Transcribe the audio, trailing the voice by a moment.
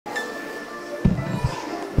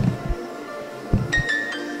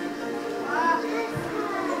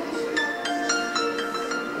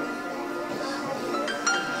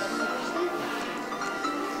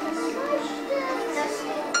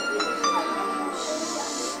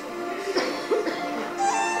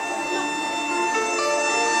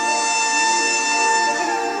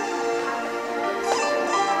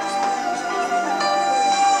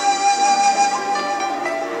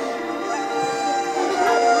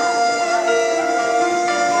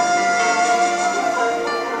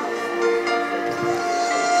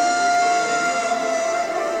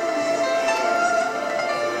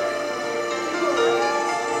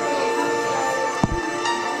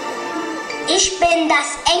Ich bin das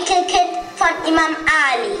Enkelkind von Imam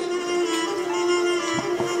Ali.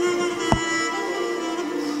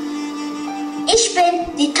 Ich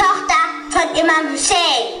bin die Tochter von Imam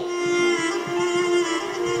Hussein.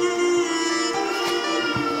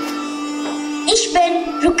 Ich bin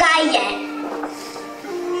Ruqayya.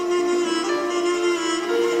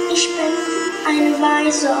 Ich bin eine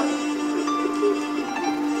Waise.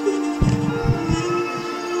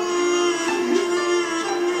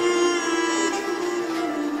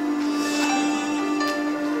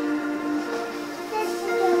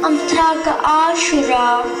 Am Tage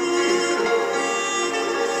Aschura,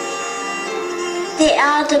 die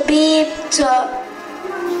Erde bebte,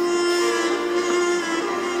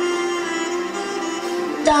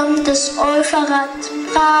 Damm des Euphrat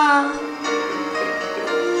brach.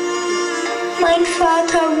 Mein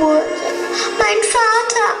Vater wurde, mein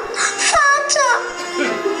Vater!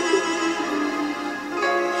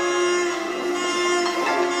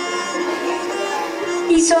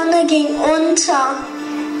 Die Sonne ging unter.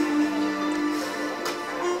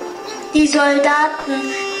 Die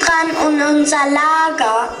Soldaten dran um unser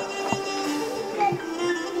Lager.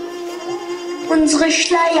 Unsere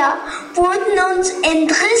Schleier wurden uns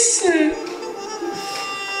entrissen.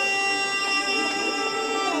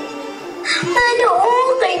 Meine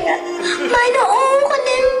Ohrringe, meine Ohren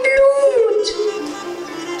im Blut.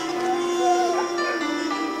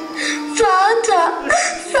 Vater,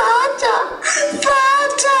 Vater, Vater!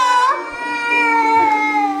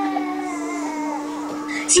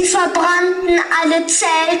 Sie verbrannten alle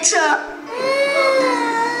Zelte.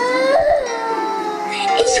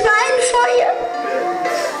 Ich war ein Feuer.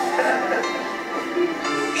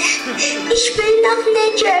 Ich will nach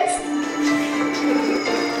Negev.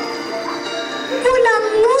 Wo lang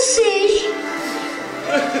muss ich?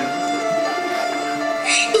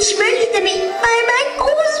 Ich möchte mich bei meinem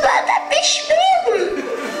Großvater beschweren.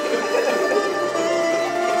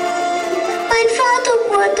 Mein Vater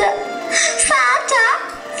wurde. Vater!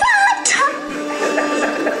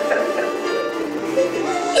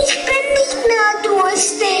 Ich bin nicht mehr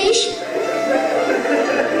durstig.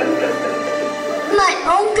 Mein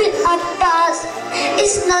Onkel Abbas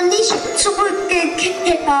ist noch nicht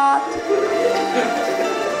zurückgekehrt.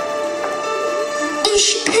 Ich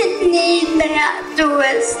bin nicht mehr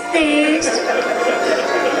durstig.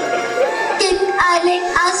 Gib alle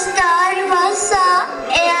Astar Wasser,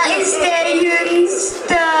 er ist der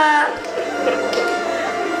Jüngste.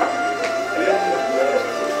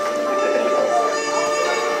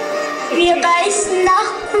 Wir reisen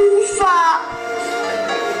nach Kufa,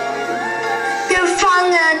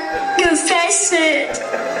 gefangen, gefesselt.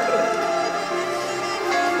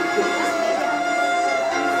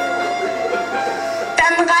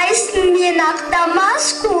 Dann reisten wir nach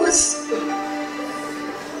Damaskus.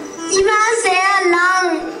 Sie war sehr lang.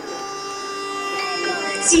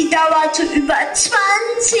 Sie dauerte über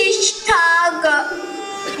 20 Tage.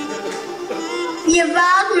 Wir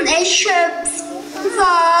waren erschöpft.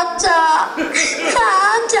 Vater,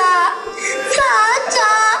 Vater,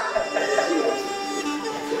 Vater!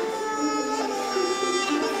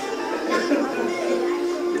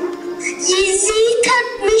 Jesid hat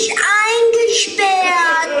mich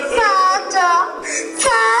eingesperrt. Vater,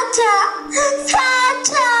 Vater,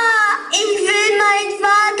 Vater! Ich will meinen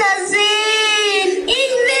Vater sehen.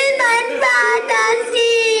 Ich will meinen Vater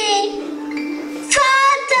sehen.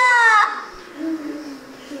 Vater!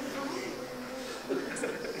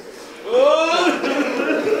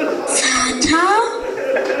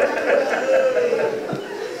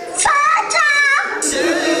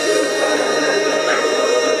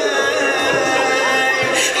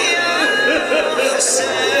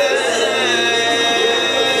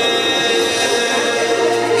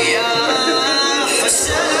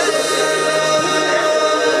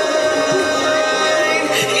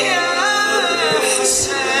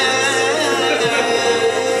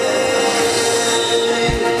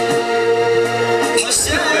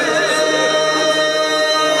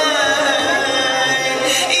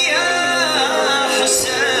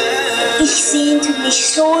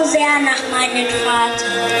 So sehr nach meinem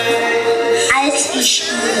Vater. Als ich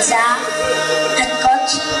ihn sah, hat Gott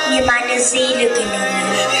mir meine Seele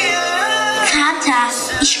genommen. Vater,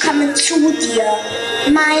 ich komme zu dir.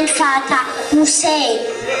 Mein Vater Hussein.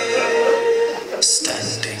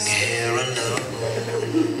 Standing here alone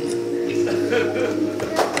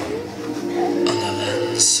on a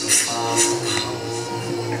land so far from home,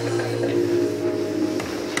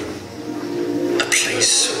 a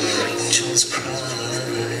place where angels cry.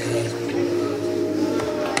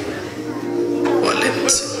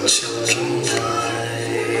 Children die.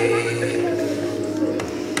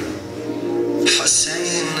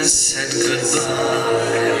 Hussein said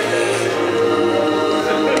goodbye,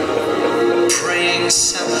 praying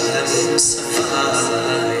some of them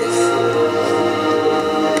survive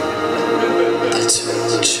the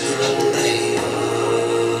torture and the heat.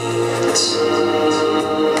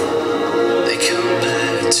 They come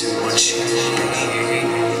back to what you need.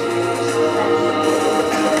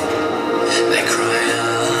 They cry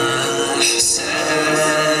out, Hussein,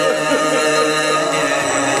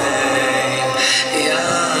 Ya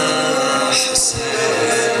Hussein,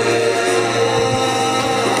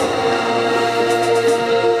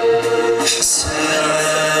 Hussein,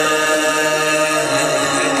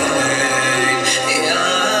 Ya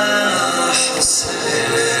Hussein.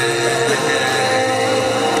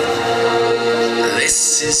 This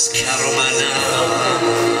is Karbala.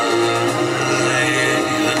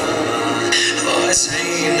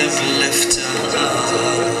 Zainab left her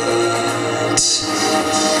heart.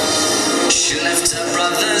 She left her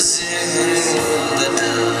brothers in the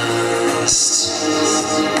dust.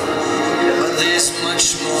 But there's much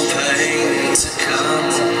more pain to come.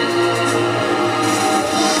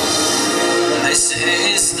 This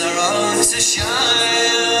is the road to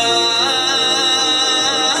shine.